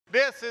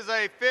This is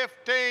a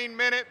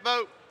 15-minute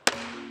vote.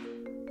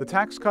 The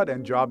Tax Cut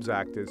and Jobs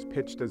Act is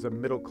pitched as a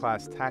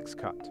middle-class tax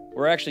cut.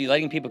 We're actually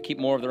letting people keep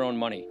more of their own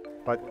money.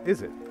 But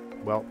is it?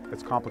 Well,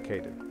 it's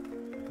complicated.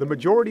 The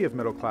majority of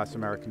middle-class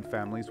American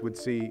families would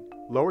see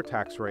lower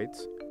tax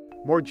rates,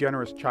 more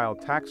generous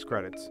child tax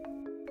credits,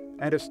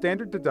 and a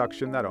standard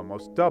deduction that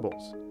almost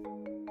doubles.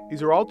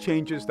 These are all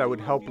changes that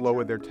would help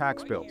lower their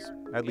tax bills,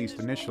 at least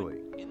initially.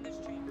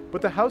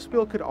 But the House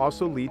bill could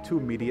also lead to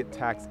immediate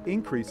tax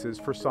increases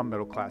for some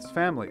middle-class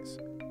families,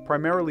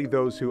 primarily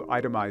those who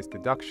itemize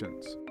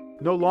deductions.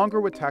 No longer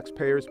would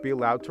taxpayers be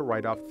allowed to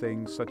write off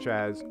things such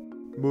as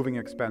moving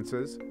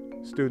expenses,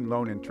 student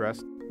loan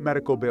interest,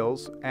 medical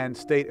bills, and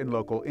state and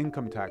local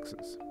income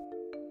taxes.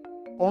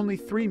 Only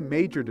 3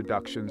 major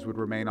deductions would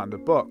remain on the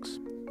books.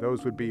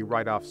 Those would be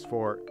write-offs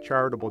for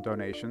charitable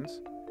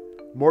donations,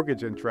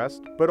 mortgage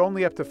interest, but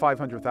only up to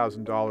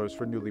 $500,000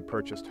 for newly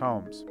purchased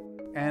homes,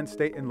 and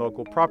state and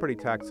local property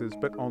taxes,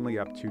 but only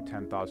up to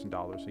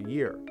 $10,000 a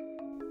year.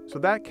 So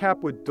that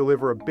cap would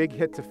deliver a big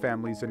hit to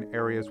families in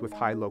areas with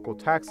high local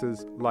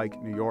taxes like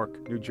New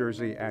York, New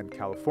Jersey, and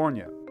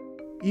California.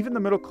 Even the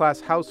middle-class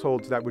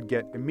households that would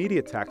get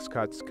immediate tax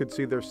cuts could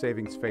see their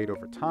savings fade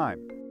over time.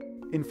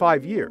 In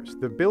 5 years,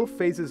 the bill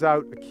phases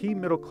out a key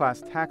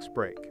middle-class tax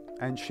break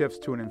and shifts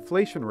to an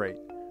inflation rate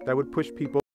that would push people